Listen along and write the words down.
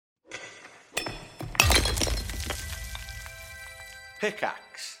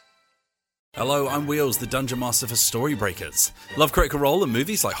Pickaxe. Hello, I'm Wheels, the Dungeon Master for Storybreakers. Love Critical Role and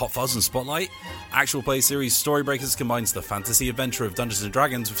movies like Hot Fuzz and Spotlight? Actual play series Storybreakers combines the fantasy adventure of Dungeons &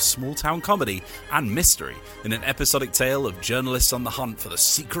 Dragons with small-town comedy and mystery in an episodic tale of journalists on the hunt for the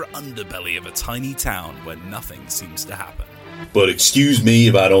secret underbelly of a tiny town where nothing seems to happen. But excuse me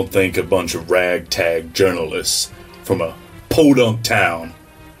if I don't think a bunch of ragtag journalists from a podunk town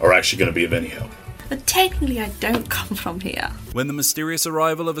are actually going to be of any help. But technically I don't come from here. When the mysterious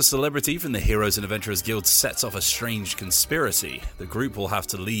arrival of a celebrity from the Heroes and Adventurers Guild sets off a strange conspiracy, the group will have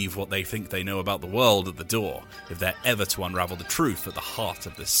to leave what they think they know about the world at the door if they're ever to unravel the truth at the heart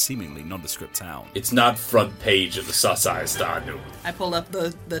of this seemingly nondescript town. It's not front page of the Sussex Star News. I pulled up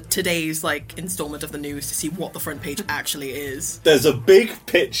the today's installment of the news to see what the front page actually is. There's a big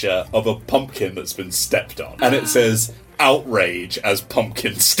picture of a pumpkin that's been stepped on, and it says, "Outrage as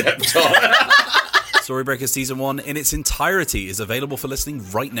pumpkin stepped on." Storybreaker Season 1 in its entirety is available for listening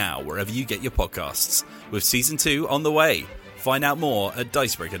right now wherever you get your podcasts, with Season 2 on the way. Find out more at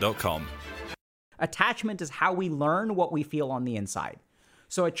dicebreaker.com. Attachment is how we learn what we feel on the inside.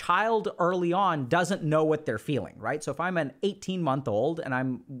 So a child early on doesn't know what they're feeling, right? So if I'm an 18-month-old and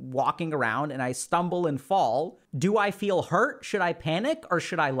I'm walking around and I stumble and fall, do I feel hurt? Should I panic or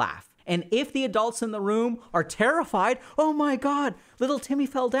should I laugh? And if the adults in the room are terrified, oh my God, little Timmy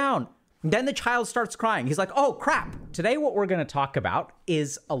fell down. Then the child starts crying. He's like, oh, crap. Today, what we're going to talk about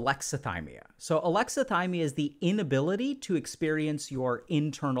is alexithymia. So alexithymia is the inability to experience your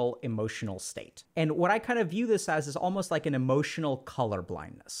internal emotional state. And what I kind of view this as is almost like an emotional color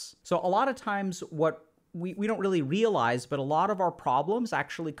blindness. So a lot of times what we don't really realize, but a lot of our problems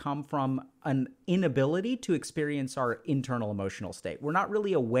actually come from an inability to experience our internal emotional state. We're not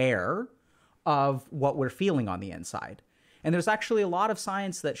really aware of what we're feeling on the inside. And there's actually a lot of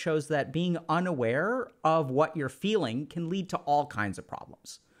science that shows that being unaware of what you're feeling can lead to all kinds of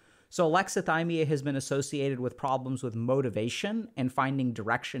problems. So alexithymia has been associated with problems with motivation and finding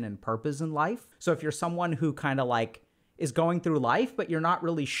direction and purpose in life. So if you're someone who kind of is going through life, but you're not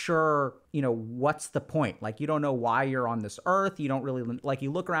really sure, what's the point? You don't know why you're on this earth. You don't really,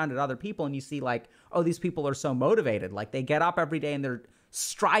 you look around at other people and you see oh, these people are so motivated. They get up every day and they're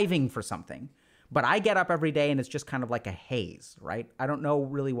striving for something. But I get up every day and it's just kind of like a haze, right? I don't know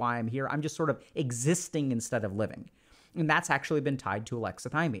really why I'm here. I'm just sort of existing instead of living. And that's actually been tied to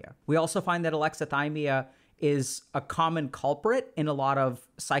alexithymia. We also find that alexithymia is a common culprit in a lot of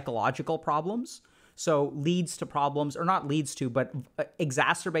psychological problems. So leads to problems, or not leads to, but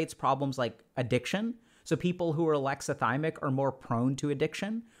exacerbates problems like addiction. So people who are alexithymic are more prone to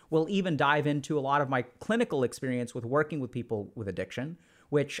addiction. We'll even dive into a lot of my clinical experience with working with people with addiction,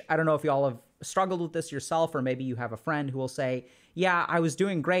 which I don't know if y'all have struggled with this yourself, or maybe you have a friend who will say, yeah, I was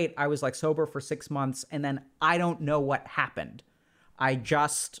doing great. I was sober for 6 months and then I don't know what happened. I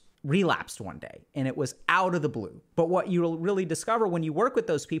just relapsed one day and it was out of the blue. But what you'll really discover when you work with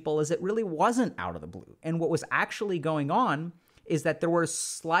those people is it really wasn't out of the blue. And what was actually going on is that there were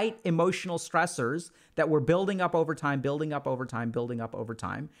slight emotional stressors that were building up over time, building up over time, building up over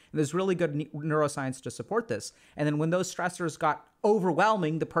time. And there's really good neuroscience to support this. And then when those stressors got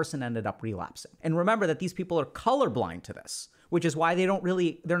overwhelming, the person ended up relapsing. And remember that these people are colorblind to this, which is why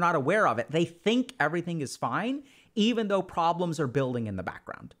they're not aware of it. They think everything is fine, even though problems are building in the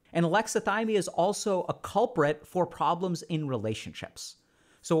background. And alexithymia is also a culprit for problems in relationships.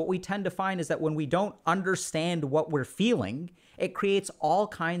 So what we tend to find is that when we don't understand what we're feeling, it creates all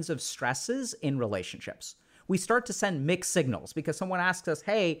kinds of stresses in relationships. We start to send mixed signals because someone asks us,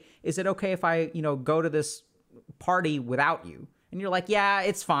 hey, is it okay if I, go to this party without you? And you're like, yeah,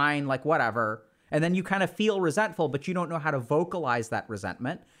 it's fine, whatever. And then you kind of feel resentful, but you don't know how to vocalize that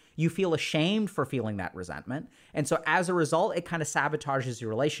resentment. You feel ashamed for feeling that resentment. And so as a result, it kind of sabotages your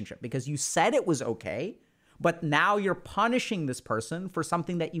relationship because you said it was okay, but now you're punishing this person for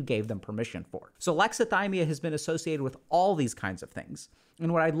something that you gave them permission for. So alexithymia has been associated with all these kinds of things.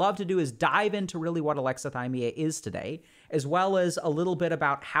 And what I'd love to do is dive into really what alexithymia is today, as well as a little bit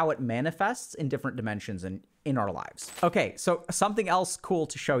about how it manifests in different dimensions in our lives. Okay, so something else cool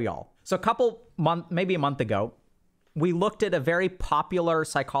to show y'all. So maybe a month ago, we looked at a very popular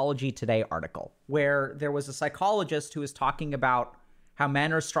Psychology Today article where there was a psychologist who was talking about how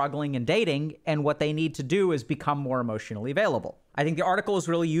men are struggling in dating, and what they need to do is become more emotionally available. I think the article was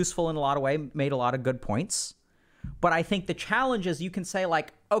really useful in a lot of ways, made a lot of good points. But I think the challenge is you can say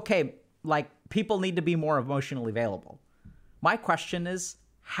okay, people need to be more emotionally available. My question is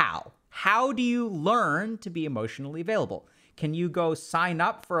how? How do you learn to be emotionally available? Can you go sign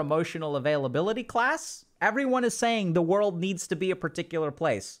up for emotional availability class Everyone is saying the world needs to be a particular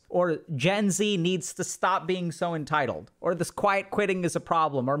place, or Gen Z needs to stop being so entitled, or this quiet quitting is a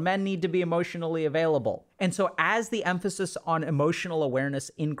problem, or men need to be emotionally available. And so as the emphasis on emotional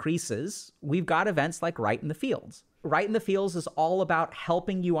awareness increases, we've got events like Right in the Fields. Right in the Fields is all about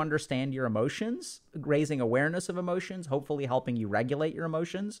helping you understand your emotions, raising awareness of emotions, hopefully helping you regulate your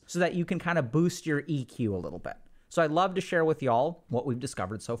emotions so that you can kind of boost your EQ a little bit. So I'd love to share with y'all what we've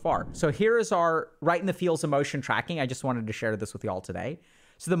discovered so far. So here is our Right in the Fields emotion tracking. I just wanted to share this with y'all today.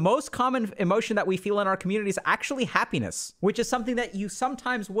 So the most common emotion that we feel in our community is actually happiness, which is something that you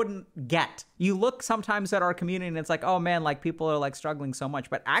sometimes wouldn't get. You look sometimes at our community and it's like, oh man, like people are like struggling so much.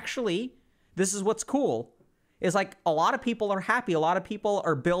 But actually, this is what's cool. Is like a lot of people are happy. A lot of people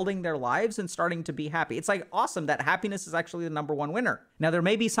are building their lives and starting to be happy. It's like awesome that happiness is actually the number one winner. Now, there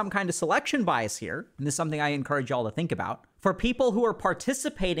may be some kind of selection bias here, and this is something I encourage y'all to think about. For people who are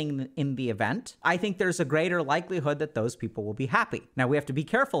participating in the event, I think there's a greater likelihood that those people will be happy. Now, we have to be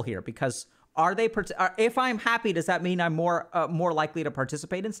careful here because if I'm happy, does that mean I'm more likely to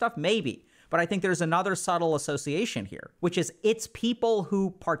participate in stuff? Maybe. But I think there's another subtle association here, which is it's people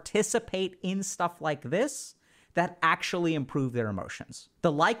who participate in stuff like this that actually improve their emotions.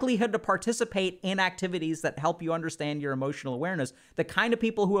 The likelihood to participate in activities that help you understand your emotional awareness, the kind of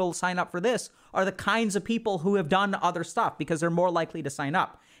people who will sign up for this are the kinds of people who have done other stuff because they're more likely to sign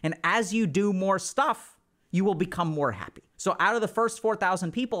up. And as you do more stuff, you will become more happy. So out of the first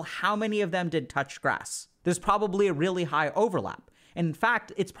 4,000 people, how many of them did touch grass? There's probably a really high overlap. And in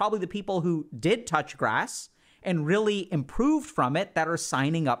fact, it's probably the people who did touch grass and really improved from it that are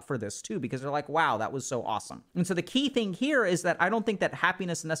signing up for this too, because they're like, wow, that was so awesome. And so the key thing here is that I don't think that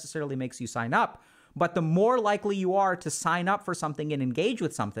happiness necessarily makes you sign up, but the more likely you are to sign up for something and engage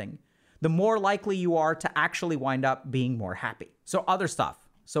with something, the more likely you are to actually wind up being more happy. So other stuff.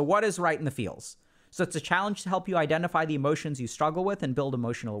 So what is Right in the Fields? So it's a challenge to help you identify the emotions you struggle with and build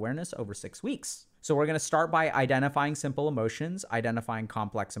emotional awareness over 6 weeks. So we're going to start by identifying simple emotions, identifying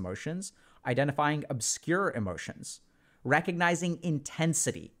complex emotions, identifying obscure emotions, recognizing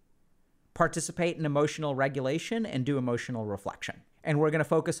intensity, participate in emotional regulation, and do emotional reflection. And we're going to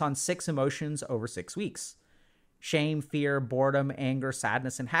focus on 6 emotions over 6 weeks. Shame, fear, boredom, anger,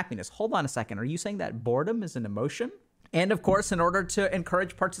 sadness, and happiness. Hold on a second. Are you saying that boredom is an emotion? And of course, in order to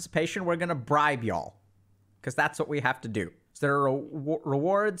encourage participation, we're going to bribe y'all, because that's what we have to do. So there are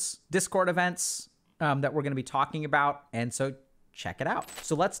rewards, Discord events that we're going to be talking about. And so check it out.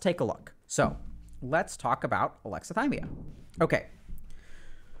 So let's take a look. So let's talk about alexithymia. Okay.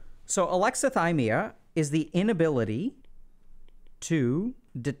 So alexithymia is the inability to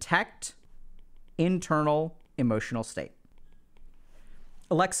detect internal emotional state.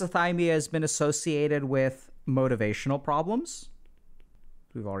 Alexithymia has been associated with motivational problems.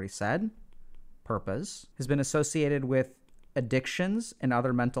 We've already said. Purpose has been associated with addictions and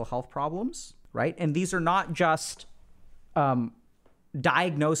other mental health problems, right? And these are not just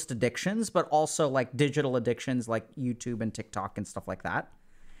diagnosed addictions, but also like digital addictions like YouTube and TikTok and stuff like that.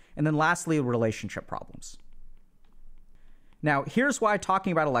 And then lastly, relationship problems. Now, here's why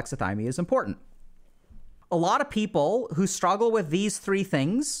talking about alexithymia is important. A lot of people who struggle with these 3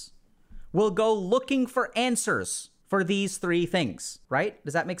 things will go looking for answers for these 3 things, right?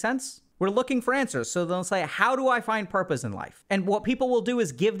 Does that make sense? We're looking for answers. So they'll say, how do I find purpose in life? And what people will do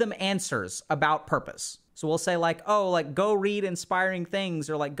is give them answers about purpose. So we'll say like, oh, like go read inspiring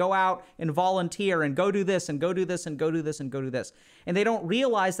things, or like go out and volunteer and go do this and go do this and go do this and go do this. And they don't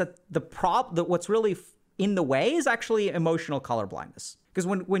realize that that what's really in the way is actually emotional color blindness. Because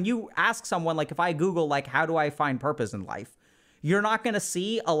when you ask someone, like if I Google like, how do I find purpose in life? You're not going to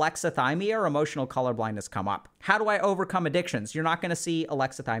see alexithymia or emotional color blindness come up. How do I overcome addictions? You're not going to see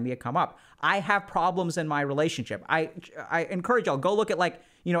alexithymia come up. I have problems in my relationship. I encourage y'all, go look at like,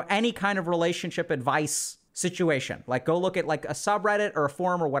 any kind of relationship advice situation. Like go look at like a subreddit or a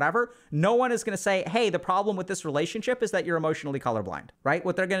forum or whatever. No one is going to say, hey, the problem with this relationship is that you're emotionally colorblind, right?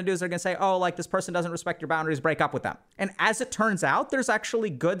 What they're going to do is they're going to say, oh, like this person doesn't respect your boundaries, break up with them. And as it turns out, there's actually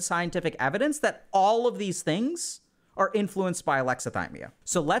good scientific evidence that all of these things are influenced by alexithymia.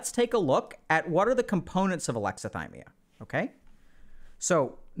 So let's take a look at what are the components of alexithymia, okay?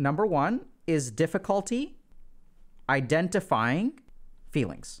 So number 1 is difficulty identifying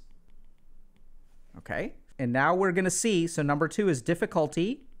feelings, okay? And now we're going to see, so number 2 is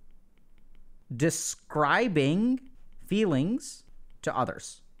difficulty describing feelings to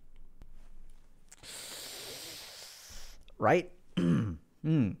others, right?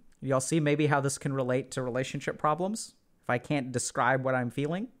 Y'all see maybe how this can relate to relationship problems if I can't describe what I'm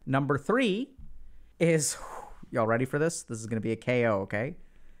feeling. Number 3 is, y'all ready for this? This is going to be a KO, okay?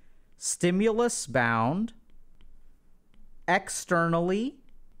 stimulus bound, externally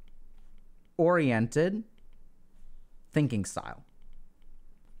oriented thinking style.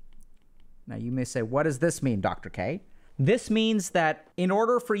 Now, you may say, what does this mean, Dr. K? This means that in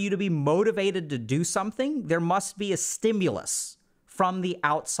order for you to be motivated to do something, there must be a stimulus from the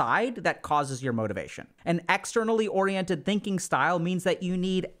outside that causes your motivation. An externally oriented thinking style means that you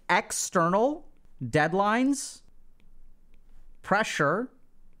need external deadlines, pressure.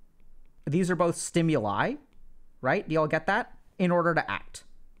 These are both stimuli, right? Do y'all get that? In order to act.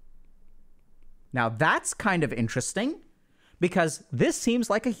 Now, that's kind of interesting because this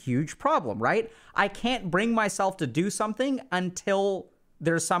seems like a huge problem, right? I can't bring myself to do something until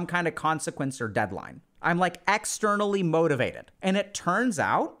there's some kind of consequence or deadline. I'm like externally motivated. And it turns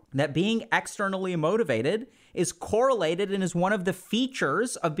out that being externally motivated is correlated and is one of the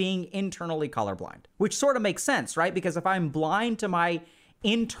features of being internally colorblind, which sort of makes sense, right? Because if I'm blind to my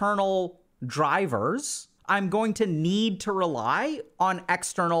internal drivers, I'm going to need to rely on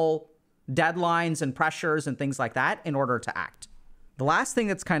external deadlines and pressures and things like that in order to act. The last thing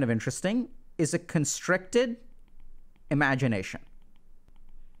that's kind of interesting is a constricted imagination.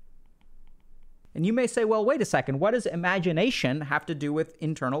 And you may say, well, wait a second, what does imagination have to do with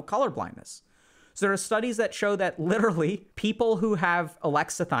internal colorblindness? So there are studies that show that literally people who have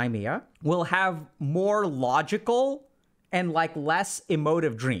alexithymia will have more logical and like less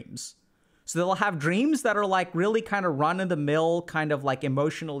emotive dreams. So they'll have dreams that are like really kind of run-of-the-mill, kind of like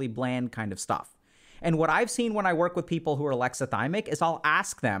emotionally bland kind of stuff. And what I've seen when I work with people who are alexithymic is I'll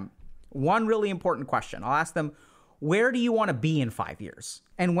ask them one really important question. I'll ask them, where do you want to be in 5 years?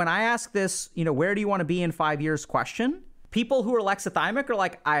 And when I ask this, where do you want to be in 5 years question, people who are alexithymic are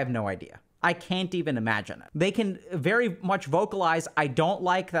like, I have no idea. I can't even imagine it. They can very much vocalize, I don't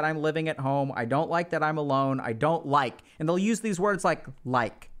like that I'm living at home. I don't like that I'm alone. I don't like. And they'll use these words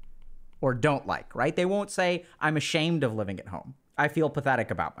like or don't like, right? They won't say, I'm ashamed of living at home. I feel pathetic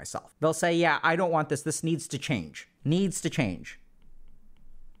about myself. They'll say, yeah, I don't want this. This needs to change. Needs to change.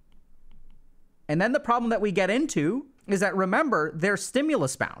 And then the problem that we get into is that, remember, they're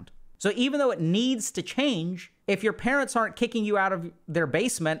stimulus bound. So even though it needs to change, if your parents aren't kicking you out of their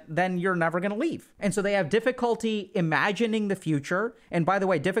basement, then you're never going to leave. And so they have difficulty imagining the future. And by the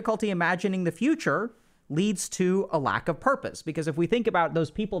way, difficulty imagining the future leads to a lack of purpose. Because if we think about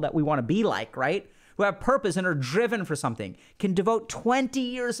those people that we want to be like, right, who have purpose and are driven for something, can devote 20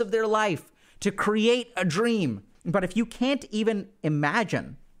 years of their life to create a dream. But if you can't even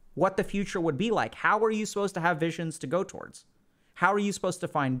imagine what the future would be like, how are you supposed to have visions to go towards? How are you supposed to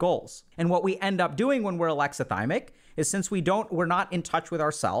find goals? And what we end up doing when we're alexithymic is, since we're not in touch with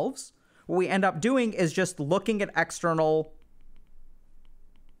ourselves, what we end up doing is just looking at external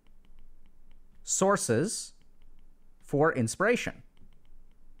sources for inspiration.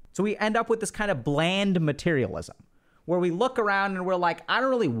 So we end up with this kind of bland materialism where we look around and we're like, I don't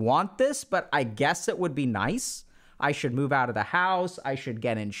really want this, but I guess it would be nice. I should move out of the house. I should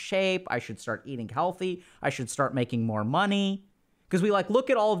get in shape. I should start eating healthy. I should start making more money. Because we look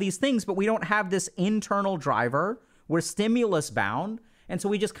at all of these things, but we don't have this internal driver. We're stimulus bound. And so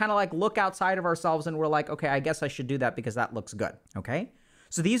we just kind of look outside of ourselves and we're like, okay, I guess I should do that because that looks good. Okay.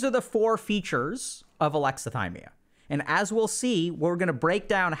 So these are the 4 features of alexithymia. And as we'll see, we're going to break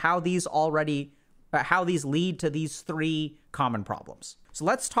down how these lead to these 3 common problems. So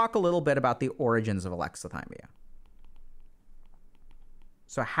let's talk a little bit about the origins of alexithymia.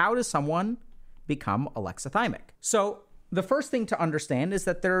 So how does someone become alexithymic? So the first thing to understand is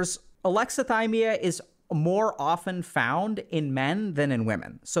that alexithymia is more often found in men than in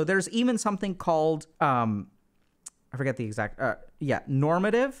women. So there's even something called, I forget the exact,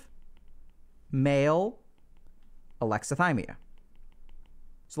 normative male alexithymia.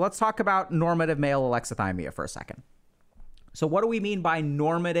 So let's talk about normative male alexithymia for a second. So what do we mean by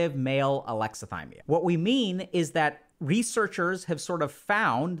normative male alexithymia? What we mean is that researchers have sort of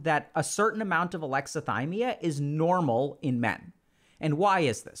found that a certain amount of alexithymia is normal in men. And why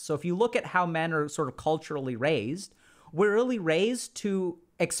is this? So if you look at how men are sort of culturally raised, we're really raised to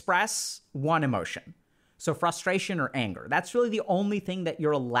express one emotion. So frustration or anger. That's really the only thing that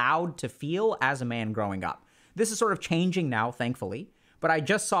you're allowed to feel as a man growing up. This is sort of changing now, thankfully. But I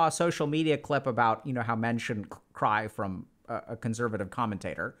just saw a social media clip about, how men shouldn't cry from a conservative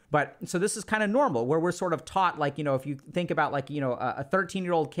commentator. But so this is kind of normal, where we're sort of taught, if you think about a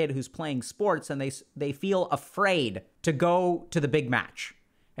 13-year-old kid who's playing sports and they feel afraid to go to the big match.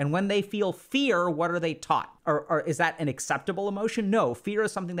 And when they feel fear, what are they taught? Or is that an acceptable emotion? No, fear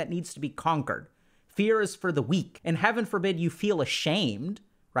is something that needs to be conquered. Fear is for the weak. And heaven forbid you feel ashamed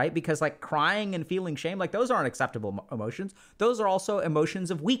right? Because like crying and feeling shame, like those aren't acceptable emotions. Those are also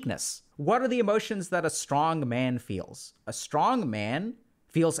emotions of weakness. What are the emotions that a strong man feels? A strong man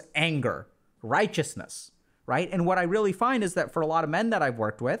feels anger, righteousness, right? And what I really find is that for a lot of men that I've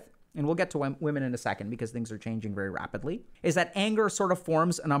worked with, and we'll get to women in a second because things are changing very rapidly, is that anger sort of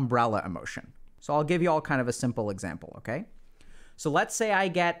forms an umbrella emotion. So I'll give you all kind of a simple example, okay? So let's say I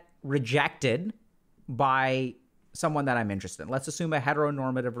get rejected by someone that I'm interested in. Let's assume a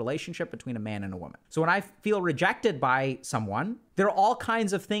heteronormative relationship between a man and a woman. So when I feel rejected by someone, there are all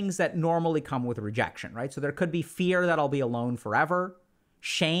kinds of things that normally come with rejection, right? So there could be fear that I'll be alone forever,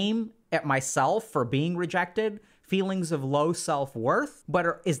 shame at myself for being rejected, feelings of low self-worth.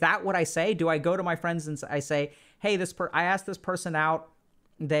 But is that what I say? Do I go to my friends and I say, hey, I asked this person out,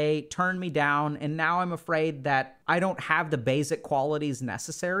 they turned me down, and now I'm afraid that I don't have the basic qualities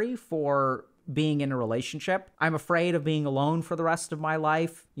necessary for being in a relationship. I'm afraid of being alone for the rest of my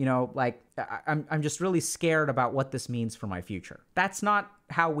life. You know, like I'm just really scared about what this means for my future. That's not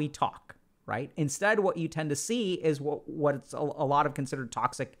how we talk, right? Instead, what you tend to see is what's a lot of considered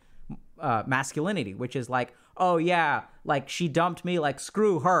toxic masculinity, which is like, oh yeah, like she dumped me, like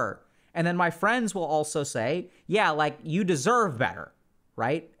screw her. And then my friends will also say, yeah, like you deserve better,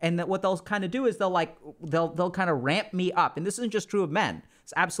 right? And that what they'll kind of do is they'll kind of ramp me up. And this isn't just true of men.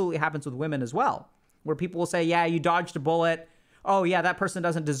 This absolutely happens with women as well, where people will say, yeah, you dodged a bullet. Oh yeah, that person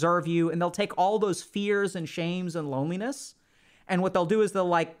doesn't deserve you. And they'll take all those fears and shames and loneliness, and what they'll do is they'll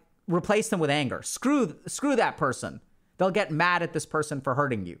like replace them with anger. Screw that person. They'll get mad at this person for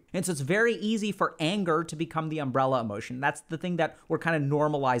hurting you. And so it's very easy for anger to become the umbrella emotion. That's the thing that we're kind of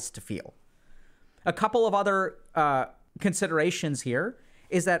normalized to feel. A couple of other considerations here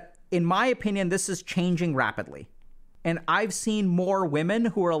is that, in my opinion, this is changing rapidly. And I've seen more women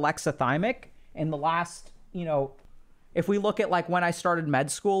who are alexithymic in the last, if we look at like when I started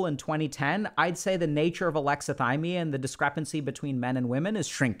med school in 2010, I'd say the nature of alexithymia and the discrepancy between men and women is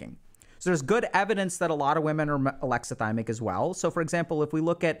shrinking. So there's good evidence that a lot of women are alexithymic as well. So for example, if we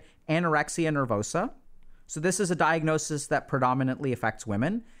look at anorexia nervosa, so this is a diagnosis that predominantly affects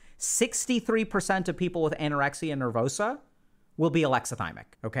women, 63% of people with anorexia nervosa will be alexithymic,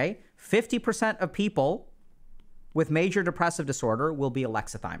 okay? 50% of people with major depressive disorder will be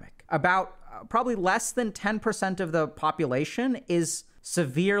alexithymic. About probably less than 10% of the population is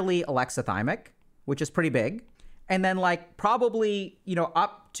severely alexithymic, which is pretty big. And then like probably,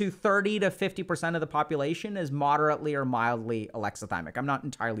 up to 30 to 50% of the population is moderately or mildly alexithymic. I'm not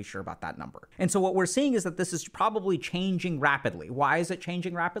entirely sure about that number. And so what we're seeing is that this is probably changing rapidly. Why is it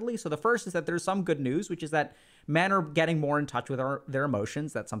changing rapidly? So the first is that there's some good news, which is that men are getting more in touch with their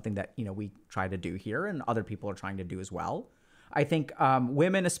emotions. That's something that, we try to do here, and other people are trying to do as well. I think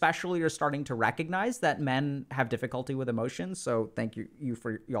women especially are starting to recognize that men have difficulty with emotions. So thank you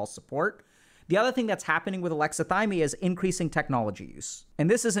for y'all's support. The other thing that's happening with alexithymia is increasing technology use. And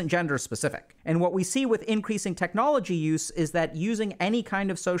this isn't gender specific. And what we see with increasing technology use is that using any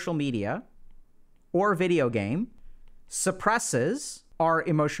kind of social media or video game suppresses our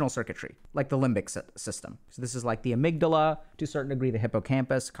emotional circuitry, like the limbic system. So this is like the amygdala, to a certain degree the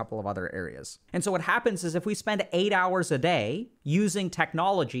hippocampus, a couple of other areas. And so what happens is if we spend 8 hours a day using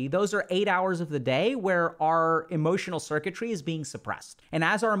technology, those are 8 hours of the day where our emotional circuitry is being suppressed. And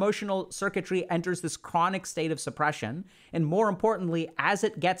as our emotional circuitry enters this chronic state of suppression, and more importantly, as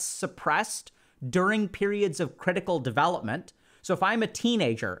it gets suppressed during periods of critical development, so if I'm a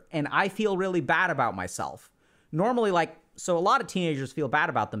teenager and I feel really bad about myself, normally so a lot of teenagers feel bad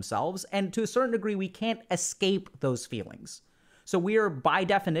about themselves, and to a certain degree, we can't escape those feelings. So we are, by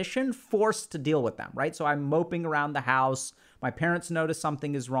definition, forced to deal with them, right? So I'm moping around the house. My parents notice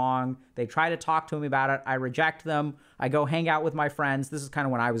something is wrong. They try to talk to me about it. I reject them. I go hang out with my friends. This is kind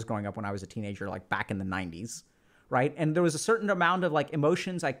of when I was growing up, when I was a teenager, like back in the 90s, right? And there was a certain amount of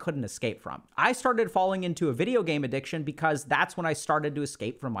emotions I couldn't escape from. I started falling into a video game addiction because that's when I started to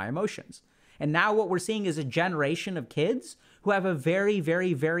escape from my emotions. And now what we're seeing is a generation of kids who have a very,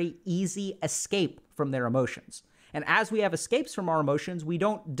 very, very easy escape from their emotions. And as we have escapes from our emotions, we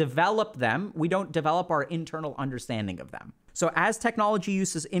don't develop them. We don't develop our internal understanding of them. So as technology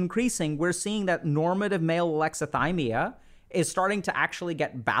use is increasing, we're seeing that normative male alexithymia is starting to actually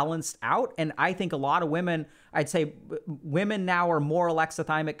get balanced out. And I think a lot of women, I'd say women now are more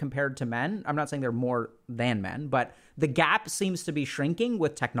alexithymic compared to men. I'm not saying they're more than men, but the gap seems to be shrinking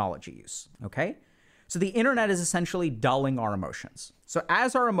with technology use, okay? So the internet is essentially dulling our emotions. So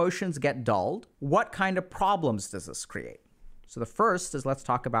as our emotions get dulled, what kind of problems does this create? So the first is, let's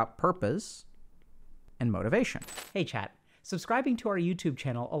talk about purpose and motivation. Hey chat, subscribing to our YouTube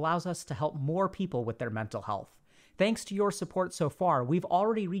channel allows us to help more people with their mental health. Thanks to your support so far, we've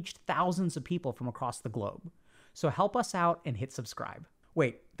already reached thousands of people from across the globe. So help us out and hit subscribe.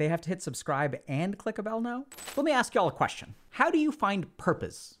 Wait, they have to hit subscribe and click a bell now? Let me ask y'all a question. How do you find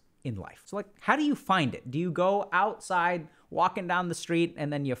purpose in life? So how do you find it? Do you go outside walking down the street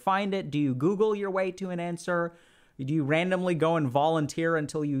and then you find it? Do you Google your way to an answer? Do you randomly go and volunteer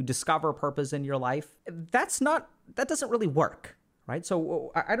until you discover purpose in your life? That doesn't really work, right?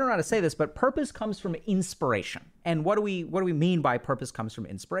 So I don't know how to say this, but purpose comes from inspiration. And what do we mean by purpose comes from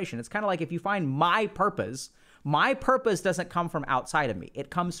inspiration? It's kind of like if you find my purpose doesn't come from outside of me. It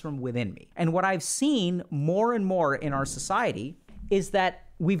comes from within me. And what I've seen more and more in our society is that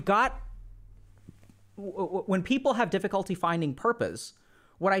when people have difficulty finding purpose,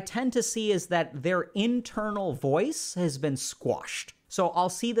 what I tend to see is that their internal voice has been squashed. So I'll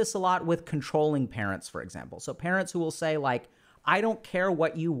see this a lot with controlling parents, for example. So parents who will say I don't care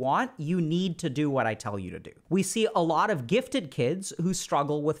what you want, you need to do what I tell you to do. We see a lot of gifted kids who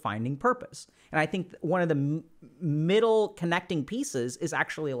struggle with finding purpose. And I think one of the middle connecting pieces is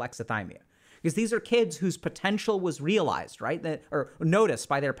actually alexithymia. Because these are kids whose potential was realized, right? Or noticed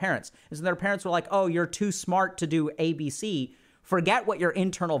by their parents. And so their parents were like, oh, you're too smart to do ABC. Forget what your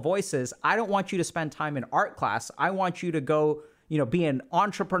internal voice is. I don't want you to spend time in art class. I want you to go, be an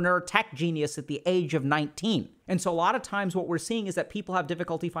entrepreneur tech genius at the age of 19. And so a lot of times what we're seeing is that people have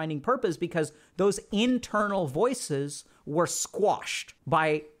difficulty finding purpose because those internal voices were squashed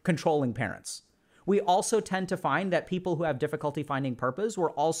by controlling parents. We also tend to find that people who have difficulty finding purpose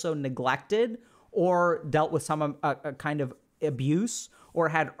were also neglected or dealt with some a kind of abuse or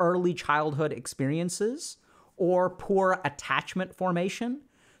had early childhood experiences or poor attachment formation.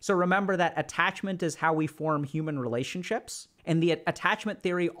 So remember that attachment is how we form human relationships. And the attachment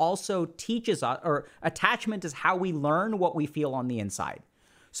theory also teaches us, or attachment is how we learn what we feel on the inside.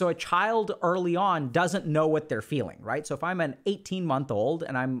 So a child early on doesn't know what they're feeling, right? So if I'm an 18-month-old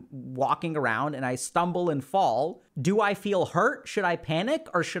and I'm walking around and I stumble and fall, do I feel hurt? Should I panic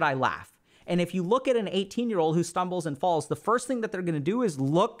or should I laugh? And if you look at an 18-year-old who stumbles and falls, the first thing that they're going to do is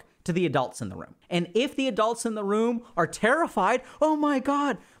look to the adults in the room. And if the adults in the room are terrified, oh my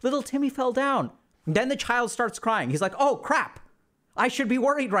God, little Timmy fell down. Then the child starts crying. He's like, oh crap, I should be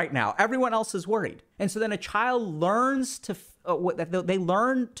worried right now. Everyone else is worried. And so then a child learns they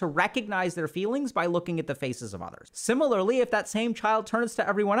learn to recognize their feelings by looking at the faces of others. Similarly, if that same child turns to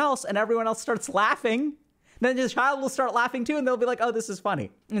everyone else and everyone else starts laughing, then the child will start laughing too, and they'll be like, oh, this is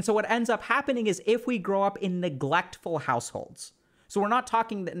funny. And so what ends up happening is if we grow up in neglectful households, so we're not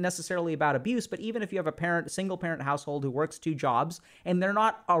talking necessarily about abuse, but even if you have a single parent household who works 2 jobs and they're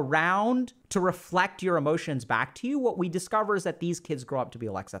not around to reflect your emotions back to you, what we discover is that these kids grow up to be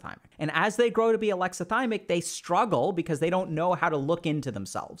alexithymic. And as they grow to be alexithymic, they struggle because they don't know how to look into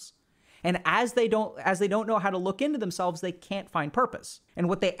themselves. And as they don't know how to look into themselves, they can't find purpose. And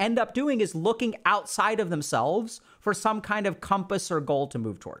what they end up doing is looking outside of themselves for some kind of compass or goal to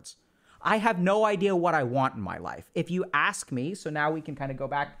move towards. I have no idea what I want in my life. If you ask me, so now we can kind of go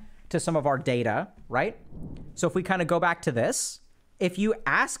back to some of our data, right? So if we kind of go back to this, if you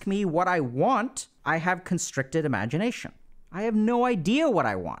ask me what I want, I have constricted imagination. I have no idea what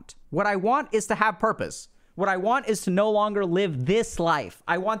I want. What I want is to have purpose. What I want is to no longer live this life.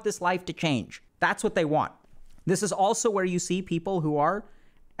 I want this life to change. That's what they want. This is also where you see people who are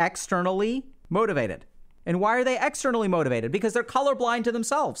externally motivated. And why are they externally motivated? Because they're colorblind to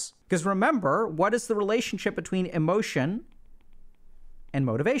themselves. Because remember, what is the relationship between emotion and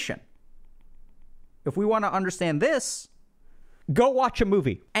motivation? If we want to understand this, go watch a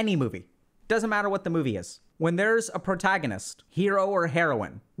movie, any movie. Doesn't matter what the movie is. When there's a protagonist, hero or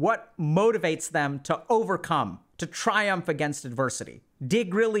heroine, what motivates them to overcome, to triumph against adversity?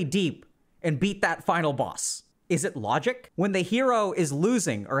 Dig really deep and beat that final boss. Is it logic? When the hero is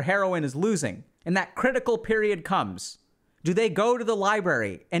losing or heroine is losing, and that critical period comes, do they go to the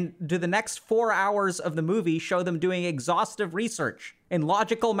library and do the next 4 hours of the movie show them doing exhaustive research and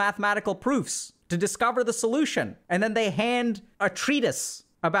logical mathematical proofs to discover the solution? And then they hand a treatise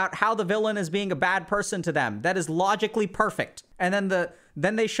about how the villain is being a bad person to them that is logically perfect. And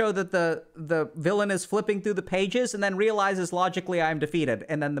then they show that the villain is flipping through the pages and then realizes logically I'm defeated.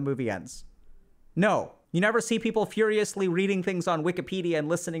 And then the movie ends. No, you never see people furiously reading things on Wikipedia and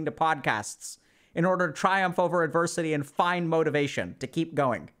listening to podcasts in order to triumph over adversity and find motivation to keep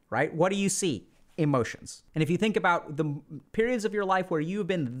going, right? What do you see? Emotions. And if you think about the periods of your life where you've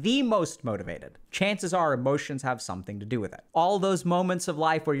been the most motivated, chances are emotions have something to do with it. All those moments of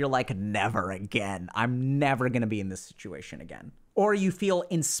life where you're like, never again. I'm never going to be in this situation again. Or you feel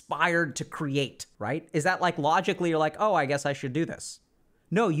inspired to create, right? Is that like logically you're like, oh, I guess I should do this?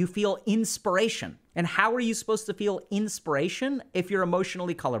 No, you feel inspiration. And how are you supposed to feel inspiration if you're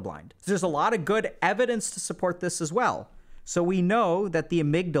emotionally colorblind? There's a lot of good evidence to support this as well. So we know that the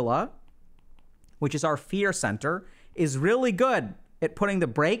amygdala, which is our fear center, is really good at putting the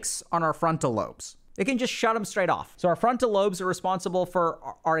brakes on our frontal lobes. It can just shut them straight off. So our frontal lobes are responsible for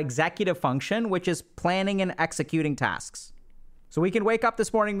our executive function, which is planning and executing tasks. So we can wake up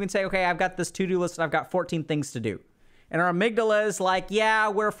this morning and say, okay, I've got this to-do list and I've got 14 things to do. And our amygdala is like, yeah,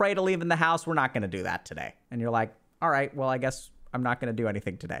 we're afraid of leaving the house. We're not going to do that today. And you're like, all right, well, I guess I'm not going to do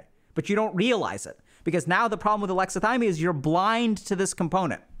anything today. But you don't realize it, because now the problem with alexithymia is you're blind to this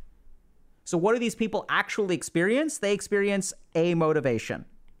component. So what do these people actually experience? They experience amotivation.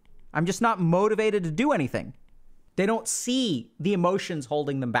 I'm just not motivated to do anything. They don't see the emotions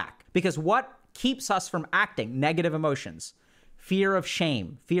holding them back. Because what keeps us from acting? Negative emotions. Fear of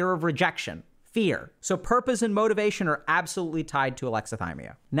shame, fear of rejection, fear. So purpose and motivation are absolutely tied to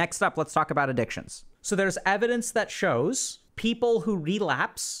alexithymia. Next up, let's talk about addictions. So there's evidence that shows people who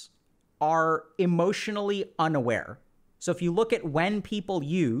relapse are emotionally unaware. So if you look at when people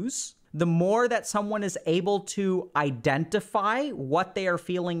use, the more that someone is able to identify what they are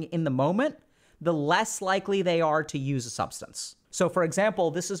feeling in the moment, the less likely they are to use a substance. So for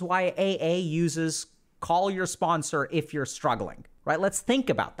example, this is why AA uses call your sponsor if you're struggling, right? Let's think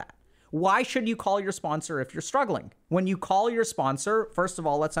about that. Why should you call your sponsor if you're struggling? When you call your sponsor, first of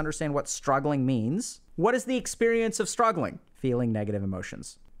all, let's understand what struggling means. What is the experience of struggling? Feeling negative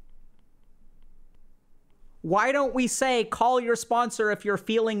emotions. Why don't we say call your sponsor if you're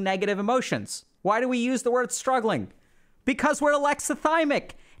feeling negative emotions? Why do we use the word struggling? Because we're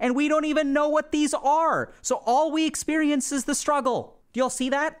alexithymic and we don't even know what these are. So all we experience is the struggle. Do y'all see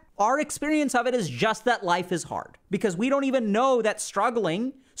that? Our experience of it is just that life is hard, because we don't even know that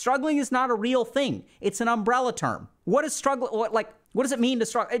struggling is not a real thing. It's an umbrella term. What is struggle? What does it mean to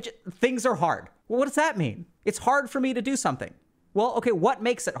struggle? Things are hard. Well, what does that mean? It's hard for me to do something. Well, okay, what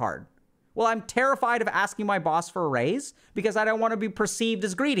makes it hard? Well, I'm terrified of asking my boss for a raise because I don't want to be perceived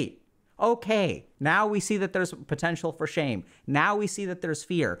as greedy. Okay, now we see that there's potential for shame. Now we see that there's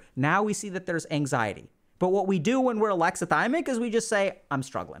fear. Now we see that there's anxiety. But what we do when we're alexithymic is we just say, I'm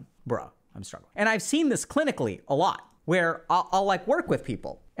struggling, bro, I'm struggling. And I've seen this clinically a lot, where I'll like work with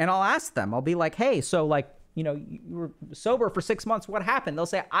people and I'll ask them, I'll be like, hey, so like, you know, you were sober for 6 months. What happened? They'll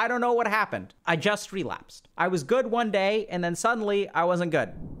say, I don't know what happened. I just relapsed. I was good one day and then suddenly I wasn't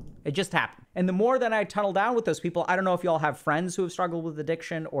good. It just happened. And the more that I tunnel down with those people, I don't know if y'all have friends who have struggled with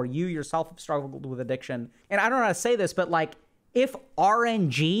addiction or you yourself have struggled with addiction. And I don't know how to say this, but like if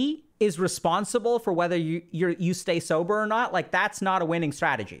RNG is responsible for whether you stay sober or not, like that's not a winning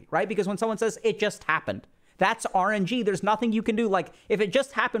strategy, right? Because when someone says it just happened, that's RNG. There's nothing you can do. Like, if it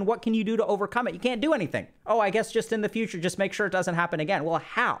just happened, what can you do to overcome it? You can't do anything. Oh, I guess just in the future, just make sure it doesn't happen again. Well,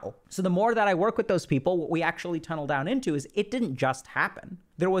 how? So the more that I work with those people, what we actually tunnel down into is it didn't just happen.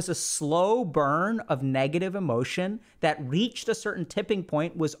 There was a slow burn of negative emotion that reached a certain tipping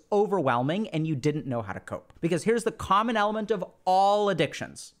point, was overwhelming, and you didn't know how to cope. Because here's the common element of all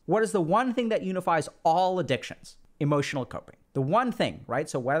addictions. What is the one thing that unifies all addictions? Emotional coping. The one thing, right?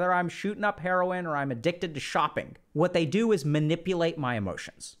 So whether I'm shooting up heroin or I'm addicted to shopping, what they do is manipulate my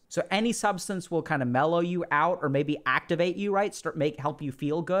emotions. So any substance will kind of mellow you out or maybe activate you, right? Help you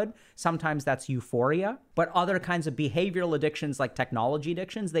feel good. Sometimes that's euphoria. But other kinds of behavioral addictions like technology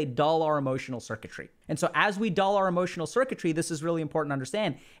addictions, they dull our emotional circuitry. And so as we dull our emotional circuitry, this is really important to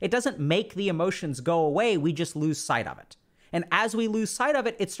understand. It doesn't make the emotions go away. We just lose sight of it. And as we lose sight of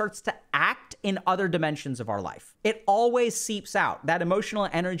it, it starts to act in other dimensions of our life. It always seeps out. That emotional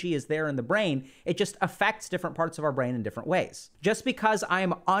energy is there in the brain. It just affects different parts of our brain in different ways. Just because I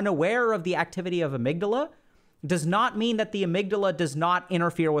am unaware of the activity of amygdala does not mean that the amygdala does not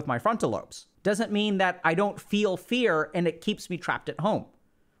interfere with my frontal lobes. Doesn't mean that I don't feel fear and it keeps me trapped at home,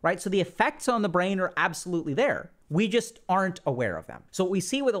 right? So the effects on the brain are absolutely there. We just aren't aware of them. So what we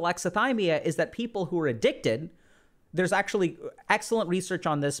see with alexithymia is that people who are addicted, there's actually excellent research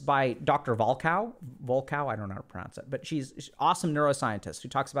on this by Dr. Volkow, I don't know how to pronounce it, but she's an awesome neuroscientist who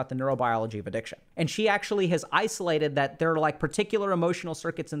talks about the neurobiology of addiction. And she actually has isolated that there are like particular emotional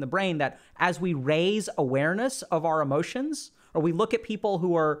circuits in the brain that as we raise awareness of our emotions, or we look at people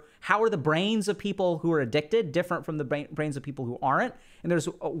how are the brains of people who are addicted different from the brains of people who aren't? And there's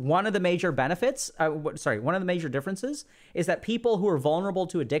one of the major one of the major differences is that people who are vulnerable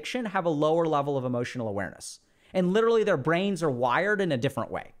to addiction have a lower level of emotional awareness. And literally their brains are wired in a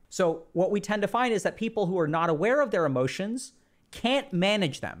different way. So what we tend to find is that people who are not aware of their emotions can't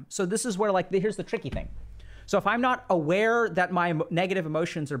manage them. So this is where here's the tricky thing. So if I'm not aware that my negative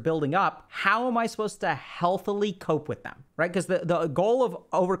emotions are building up, how am I supposed to healthily cope with them, right? Because the goal of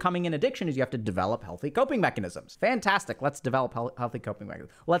overcoming an addiction is you have to develop healthy coping mechanisms. Fantastic. Let's develop healthy coping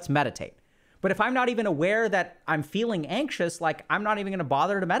mechanisms. Let's meditate. But if I'm not even aware that I'm feeling anxious, like I'm not even going to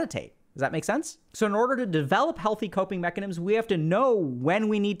bother to meditate. Does that make sense? So in order to develop healthy coping mechanisms, we have to know when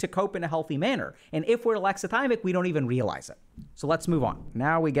we need to cope in a healthy manner. And if we're alexithymic, we don't even realize it. So let's move on.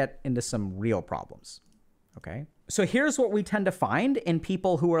 Now we get into some real problems. Okay. So here's what we tend to find in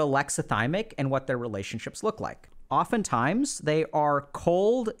people who are alexithymic and what their relationships look like. Oftentimes, they are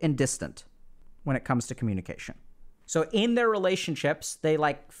cold and distant when it comes to communication. So in their relationships, they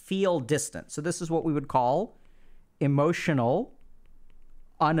like feel distant. So this is what we would call emotional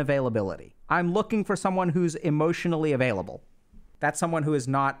unavailability. I'm looking for someone who's emotionally available. That's someone who is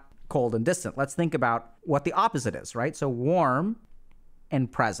not cold and distant. Let's think about what the opposite is, right? So warm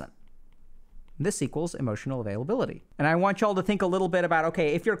and present. This equals emotional availability. And I want y'all to think a little bit about,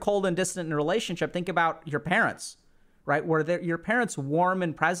 okay, if you're cold and distant in a relationship, think about your parents, right? Were your parents warm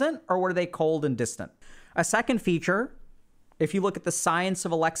and present, or were they cold and distant? A second feature, if you look at the science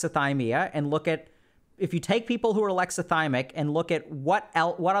of alexithymia and look at, if you take people who are alexithymic and look at what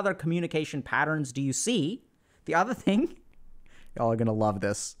other communication patterns do you see, the other thing, y'all are going to love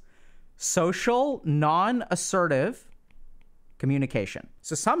this, social, non-assertive communication.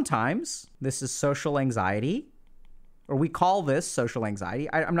 So sometimes this is social anxiety, or we call this social anxiety.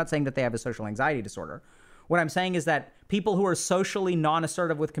 I'm not saying that they have a social anxiety disorder. What I'm saying is that people who are socially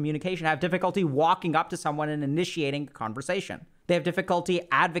non-assertive with communication have difficulty walking up to someone and initiating a conversation. They have difficulty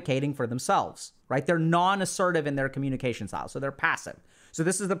advocating for themselves, right? They're non-assertive in their communication style, so they're passive. So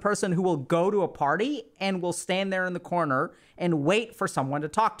this is the person who will go to a party and will stand there in the corner and wait for someone to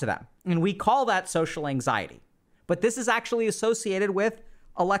talk to them. And we call that social anxiety. But this is actually associated with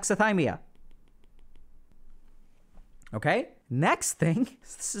alexithymia. Okay? Next thing,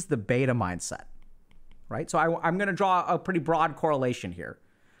 this is the beta mindset, right? So I'm going to draw a pretty broad correlation here.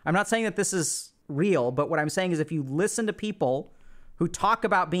 I'm not saying that this is real, but what I'm saying is if you listen to people who talk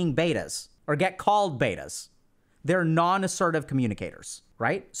about being betas or get called betas, they're non-assertive communicators,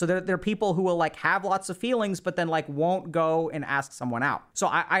 right? So they're people who will like have lots of feelings, but then like won't go and ask someone out. So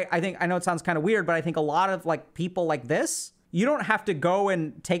I think, I know it sounds kind of weird, but I think a lot of like people like this, you don't have to go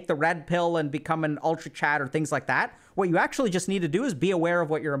and take the red pill and become an ultra chat or things like that. What you actually just need to do is be aware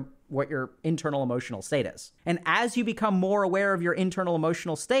of what your internal emotional state is. And as you become more aware of your internal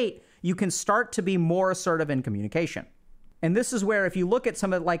emotional state, you can start to be more assertive in communication. And this is where if you look at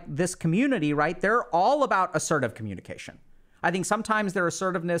some of like this community, right, they're all about assertive communication. I think sometimes their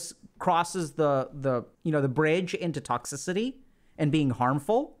assertiveness crosses the bridge into toxicity and being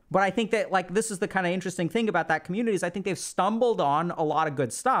harmful. But I think that like this is the kind of interesting thing about that community is I think they've stumbled on a lot of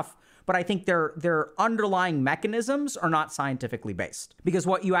good stuff, but I think their underlying mechanisms are not scientifically based. Because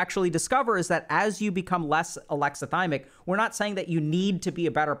what you actually discover is that as you become less alexithymic, we're not saying that you need to be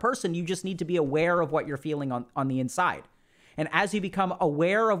a better person. You just need to be aware of what you're feeling on the inside. And as you become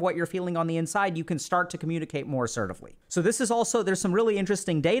aware of what you're feeling on the inside, you can start to communicate more assertively. So this is also, there's some really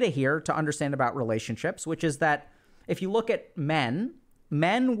interesting data here to understand about relationships, which is that if you look at men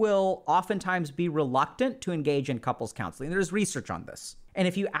will oftentimes be reluctant to engage in couples counseling. There's research on this. And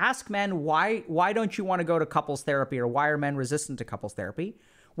if you ask men, why don't you want to go to couples therapy, or why are men resistant to couples therapy?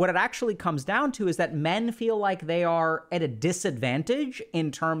 What it actually comes down to is that men feel like they are at a disadvantage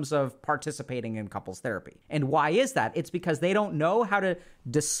in terms of participating in couples therapy. And why is that? It's because they don't know how to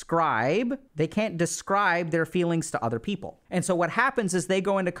they can't describe their feelings to other people. And so what happens is they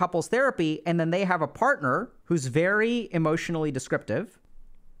go into couples therapy and then they have a partner who's very emotionally descriptive.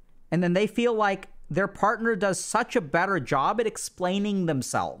 And then they feel like their partner does such a better job at explaining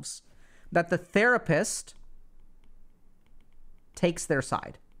themselves that the therapist takes their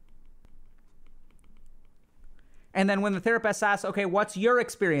side. And then when the therapist asks, okay, what's your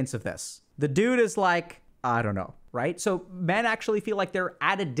experience of this? The dude is like, I don't know, right? So men actually feel like they're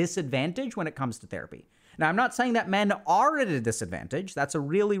at a disadvantage when it comes to therapy. Now, I'm not saying that men are at a disadvantage. That's a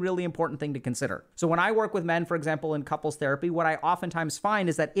really, really important thing to consider. So when I work with men, for example, in couples therapy, what I oftentimes find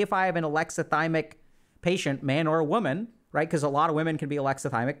is that if I have an alexithymic patient, man or woman, right? Because a lot of women can be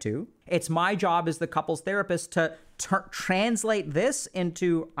alexithymic too. It's my job as the couples therapist to translate this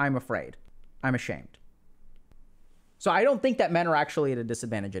into I'm afraid, I'm ashamed. So I don't think that men are actually at a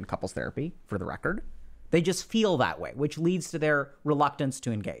disadvantage in couples therapy, for the record. They just feel that way, which leads to their reluctance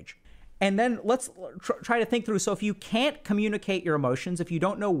to engage. And then let's try to think through. So if you can't communicate your emotions, if you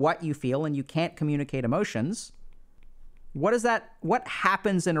don't know what you feel and you can't communicate emotions, what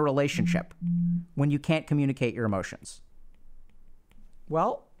happens in a relationship when you can't communicate your emotions?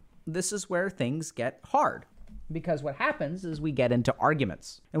 Well, this is where things get hard. Because what happens is we get into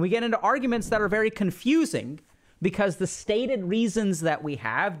arguments. And we get into arguments that are very confusing because the stated reasons that we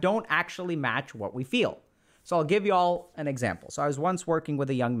have don't actually match what we feel. So I'll give you all an example. So I was once working with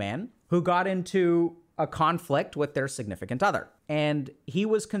a young man who got into a conflict with their significant other. And he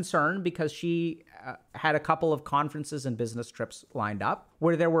was concerned because she had a couple of conferences and business trips lined up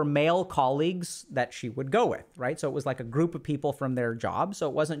where there were male colleagues that she would go with, right? So it was like a group of people from their job. So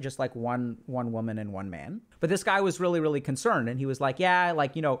it wasn't just like one woman and one man. But this guy was really, really concerned. And he was like, yeah,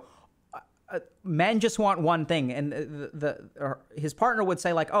 like, you know, men just want one thing. And his partner would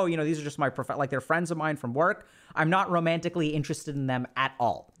say like, oh, you know, these are just my like they're friends of mine from work. I'm not romantically interested in them at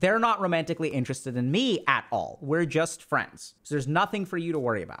all. They're not romantically interested in me at all. We're just friends. So there's nothing for you to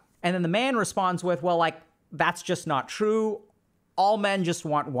worry about. And then the man responds with, well, like, that's just not true. All men just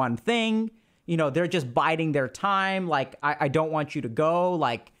want one thing. You know, they're just biding their time. Like, I don't want you to go.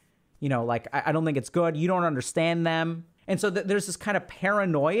 Like, you know, like, I don't think it's good. You don't understand them. And so there's this kind of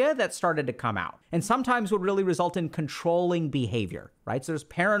paranoia that started to come out and sometimes would really result in controlling behavior, right? So there's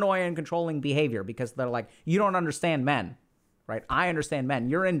paranoia and controlling behavior because they're like, you don't understand men, right? I understand men.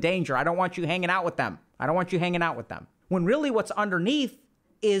 You're in danger. I don't want you hanging out with them. I don't want you hanging out with them. When really what's underneath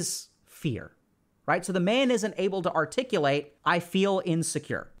is fear, right? So the man isn't able to articulate, I feel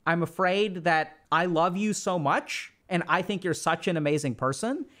insecure. I'm afraid that I love you so much and I think you're such an amazing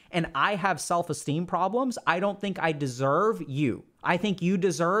person, and I have self-esteem problems. I don't think I deserve you. I think you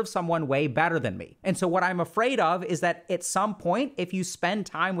deserve someone way better than me. And so what I'm afraid of is that at some point, if you spend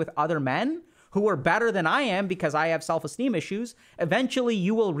time with other men who are better than I am because I have self-esteem issues, eventually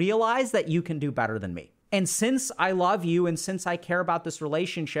you will realize that you can do better than me. And since I love you and since I care about this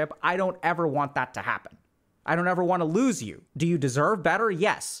relationship, I don't ever want that to happen. I don't ever want to lose you. Do you deserve better?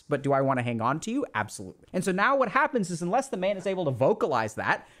 Yes. But do I want to hang on to you? Absolutely. And so now what happens is unless the man is able to vocalize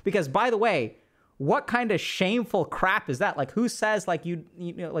that, because by the way, what kind of shameful crap is that? Like who says like you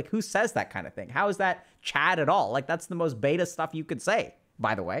know, like who says that kind of thing? How is that Chad at all? Like that's the most beta stuff you could say,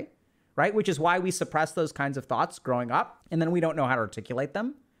 by the way, right? Which is why we suppress those kinds of thoughts growing up and then we don't know how to articulate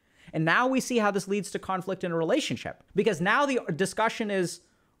them. And now we see how this leads to conflict in a relationship because now the discussion is,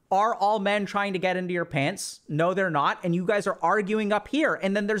 are all men trying to get into your pants? No, they're not. And you guys are arguing up here.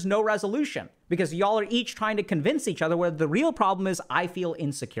 And then there's no resolution because y'all are each trying to convince each other where the real problem is I feel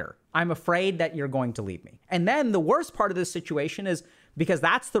insecure. I'm afraid that you're going to leave me. And then the worst part of this situation is because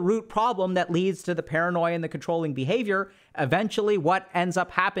that's the root problem that leads to the paranoia and the controlling behavior. Eventually, what ends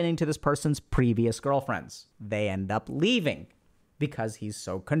up happening to this person's previous girlfriends? They end up leaving. Because he's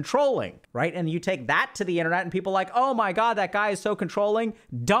so controlling, right? And you take that to the internet and people are like, oh my God, that guy is so controlling,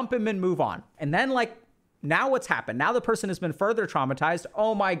 dump him and move on. And then like, now what's happened? Now the person has been further traumatized.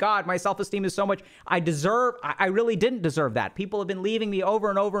 Oh my God, my self-esteem is so much. I really didn't deserve that. People have been leaving me over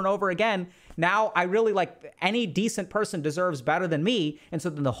and over and over again. Now I really like any decent person deserves better than me. And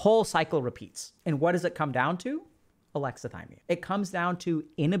so then the whole cycle repeats. And what does it come down to? Alexithymia. It comes down to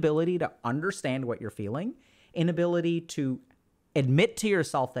inability to understand what you're feeling, inability to admit to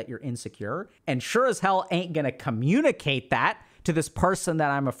yourself that you're insecure, and sure as hell ain't gonna communicate that to this person that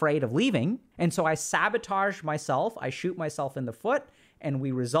I'm afraid of leaving. And so I sabotage myself, I shoot myself in the foot, and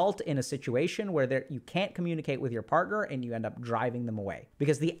we result in a situation where you can't communicate with your partner and you end up driving them away.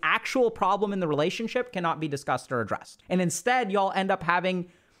 Because the actual problem in the relationship cannot be discussed or addressed. And instead, y'all end up having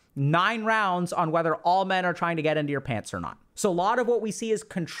 9 rounds on whether all men are trying to get into your pants or not. So a lot of what we see is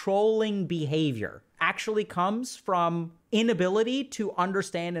controlling behavior actually comes from inability to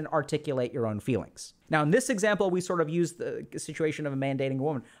understand and articulate your own feelings. Now, in this example, we sort of use the situation of a man dating a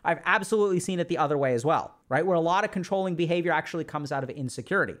woman. I've absolutely seen it the other way as well, right? Where a lot of controlling behavior actually comes out of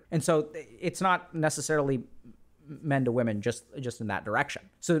insecurity. And so it's not necessarily men to women just in that direction.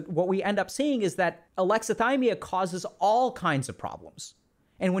 So what we end up seeing is that alexithymia causes all kinds of problems.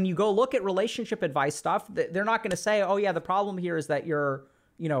 And when you go look at relationship advice stuff, they're not going to say, oh yeah, the problem here is that you're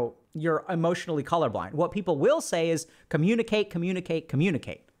emotionally colorblind. What people will say is communicate.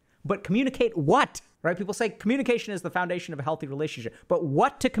 But communicate what? Right? People say communication is the foundation of a healthy relationship. But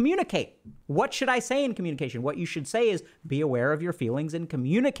what to communicate? What should I say in communication? What you should say is be aware of your feelings and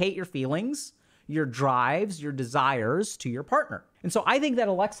communicate your feelings, your drives, your desires to your partner. And so I think that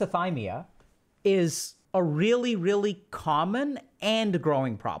alexithymia is a really, really common and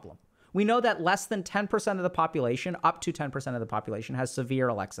growing problem. We know that less than 10% of the population, up to 10% of the population, has severe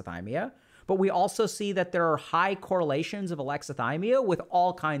alexithymia. But we also see that there are high correlations of alexithymia with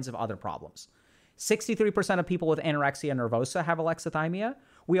all kinds of other problems. 63% of people with anorexia nervosa have alexithymia.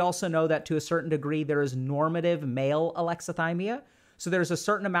 We also know that to a certain degree, there is normative male alexithymia. So there's a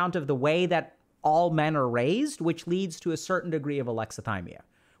certain amount of the way that all men are raised, which leads to a certain degree of alexithymia.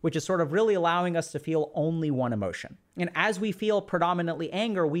 which is sort of really allowing us to feel only one emotion. And as we feel predominantly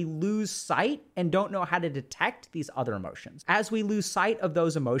anger, we lose sight and don't know how to detect these other emotions. As we lose sight of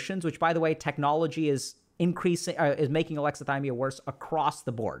those emotions, which by the way, technology is making alexithymia worse across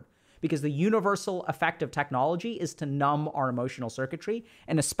the board, because the universal effect of technology is to numb our emotional circuitry,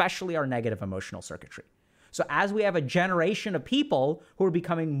 and especially our negative emotional circuitry. So as we have a generation of people who are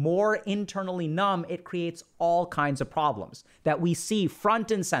becoming more internally numb, it creates all kinds of problems that we see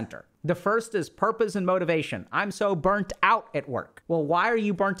front and center. The first is purpose and motivation. I'm so burnt out at work. Well, why are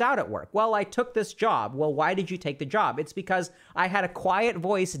you burnt out at work? Well, I took this job. Well, why did you take the job? It's because I had a quiet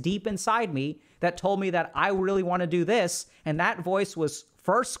voice deep inside me that told me that I really want to do this. And that voice was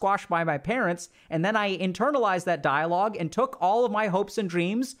first squashed by my parents. And then I internalized that dialogue and took all of my hopes and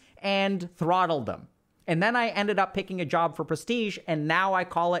dreams and throttled them. And then I ended up picking a job for prestige, and now I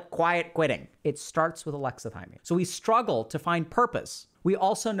call it quiet quitting. It starts with alexithymia. So we struggle to find purpose. We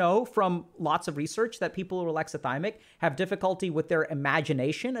also know from lots of research that people who are alexithymic have difficulty with their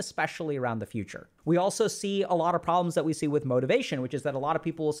imagination, especially around the future. We also see a lot of problems that we see with motivation, which is that a lot of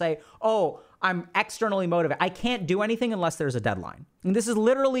people will say, oh, I'm externally motivated. I can't do anything unless there's a deadline. And this is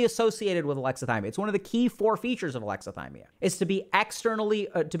literally associated with alexithymia. It's one of the key 4 features of alexithymia, is to be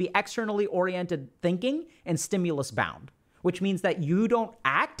externally oriented thinking and stimulus bound, which means that you don't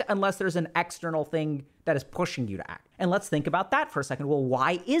act unless there's an external thing that is pushing you to act. And let's think about that for a second. Well,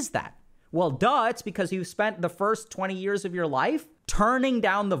 why is that? Well, duh, it's because you spent the first 20 years of your life turning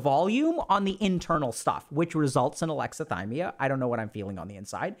down the volume on the internal stuff, which results in alexithymia. I don't know what I'm feeling on the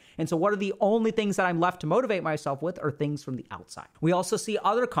inside. And so what are the only things that I'm left to motivate myself with are things from the outside. We also see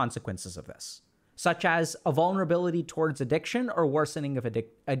other consequences of this, such as a vulnerability towards addiction or worsening of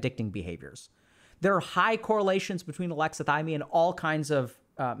addicting behaviors. There are high correlations between alexithymia and all kinds of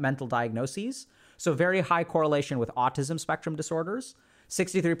mental diagnoses. So very high correlation with autism spectrum disorders,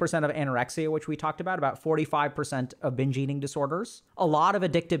 63% of anorexia, which we talked about 45% of binge eating disorders, a lot of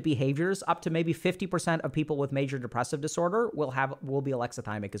addictive behaviors, up to maybe 50% of people with major depressive disorder will be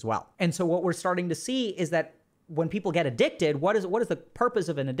alexithymic as well. And so what we're starting to see is that when people get addicted, what is the purpose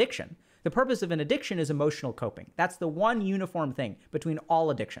of an addiction? The purpose of an addiction is emotional coping. That's the one uniform thing between all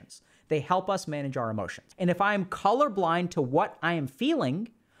addictions. They help us manage our emotions. And if I'm colorblind to what I am feeling,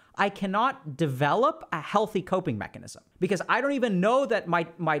 I cannot develop a healthy coping mechanism because I don't even know that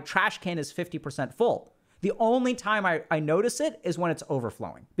my trash can is 50% full. The only time I notice it is when it's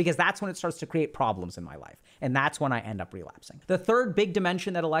overflowing, because that's when it starts to create problems in my life. And that's when I end up relapsing. The third big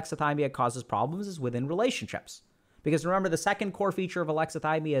dimension that alexithymia causes problems is within relationships. Because remember, the second core feature of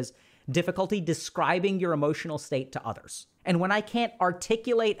alexithymia is difficulty describing your emotional state to others. And when I can't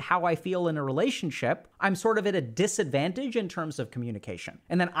articulate how I feel in a relationship, I'm sort of at a disadvantage in terms of communication.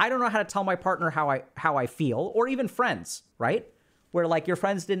 And then I don't know how to tell my partner how I feel, or even friends, right? Where like your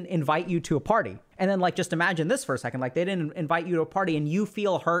friends didn't invite you to a party. And then like, just imagine this for a second, like they didn't invite you to a party and you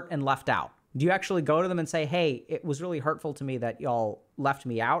feel hurt and left out. Do you actually go to them and say, hey, it was really hurtful to me that y'all left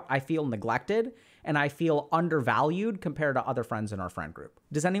me out. I feel neglected and I feel undervalued compared to other friends in our friend group.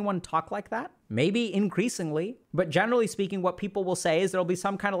 Does anyone talk like that? Maybe increasingly, but generally speaking, what people will say is there'll be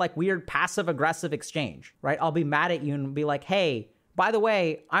some kind of like weird passive aggressive exchange, right? I'll be mad at you and be like, hey, by the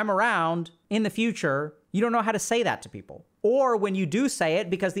way, I'm around in the future. You don't know how to say that to people. Or when you do say it,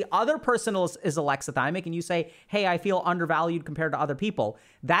 because the other person is alexithymic and you say, hey, I feel undervalued compared to other people,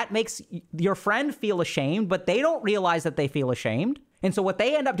 that makes your friend feel ashamed, but they don't realize that they feel ashamed. And so what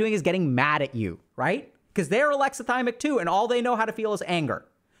they end up doing is getting mad at you, right? Because they're alexithymic too, and all they know how to feel is anger.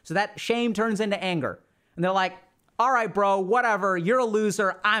 So that shame turns into anger. And they're like, all right, bro, whatever, you're a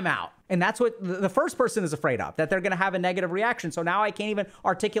loser, I'm out. And that's what the first person is afraid of, that they're going to have a negative reaction. So now I can't even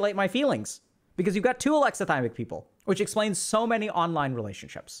articulate my feelings. Because you've got two alexithymic people, which explains so many online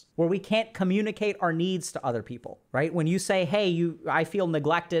relationships where we can't communicate our needs to other people, right? When you say, hey, I feel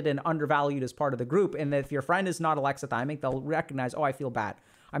neglected and undervalued as part of the group, and if your friend is not alexithymic, they'll recognize, oh, I feel bad.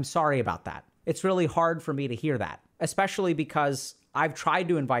 I'm sorry about that. It's really hard for me to hear that, especially because I've tried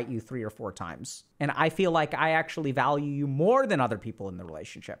to invite you 3 or 4 times, and I feel like I actually value you more than other people in the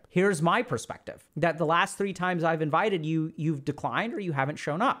relationship. Here's my perspective, that the last 3 times I've invited you, you've declined or you haven't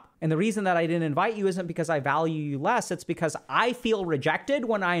shown up. And the reason that I didn't invite you isn't because I value you less. It's because I feel rejected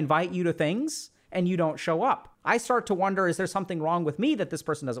when I invite you to things and you don't show up. I start to wonder, is there something wrong with me that this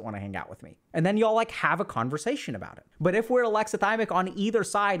person doesn't want to hang out with me? And then y'all like have a conversation about it. But if we're alexithymic on either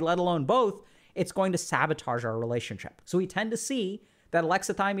side, let alone both, it's going to sabotage our relationship. So we tend to see that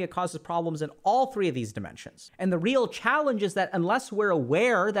alexithymia causes problems in all 3 of these dimensions. And the real challenge is that unless we're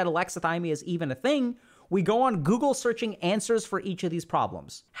aware that alexithymia is even a thing, we go on Google searching answers for each of these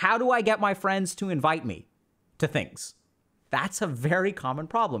problems. How do I get my friends to invite me to things? That's a very common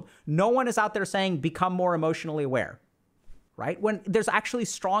problem. No one is out there saying become more emotionally aware, right? When there's actually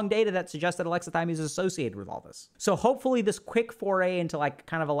strong data that suggests that alexithymia is associated with all this. So hopefully this quick foray into like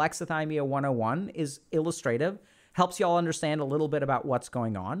kind of Alexithymia 101 is illustrative, helps you all understand a little bit about what's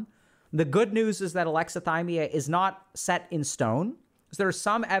going on. The good news is that alexithymia is not set in stone. So there's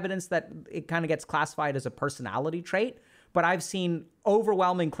some evidence that it kind of gets classified as a personality trait, but I've seen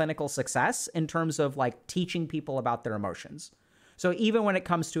overwhelming clinical success in terms of like teaching people about their emotions. So even when it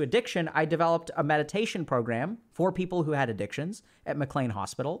comes to addiction, I developed a meditation program for people who had addictions at McLean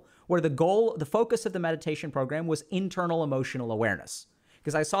Hospital, where the focus of the meditation program was internal emotional awareness.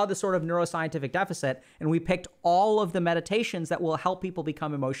 Because I saw this sort of neuroscientific deficit, and we picked all of the meditations that will help people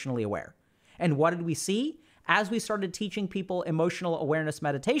become emotionally aware. And what did we see? As we started teaching people emotional awareness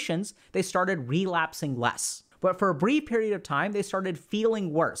meditations, they started relapsing less. But for a brief period of time, they started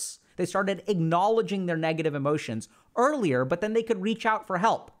feeling worse. They started acknowledging their negative emotions earlier, but then they could reach out for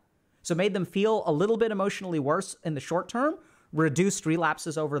help. So it made them feel a little bit emotionally worse in the short term, reduced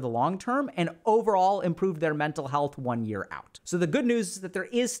relapses over the long term, and overall improved their mental health 1 year out. So the good news is that there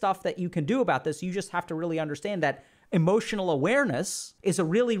is stuff that you can do about this. You just have to really understand that emotional awareness is a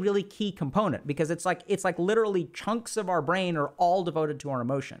really, really key component, because it's like literally chunks of our brain are all devoted to our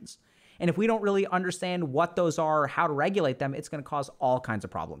emotions. And if we don't really understand what those are, how to regulate them, it's going to cause all kinds of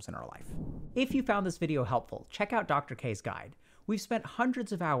problems in our life. If you found this video helpful, check out Dr. K's guide. We've spent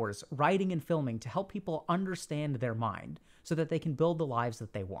hundreds of hours writing and filming to help people understand their mind so that they can build the lives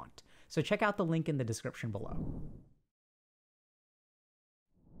that they want. So check out the link in the description below.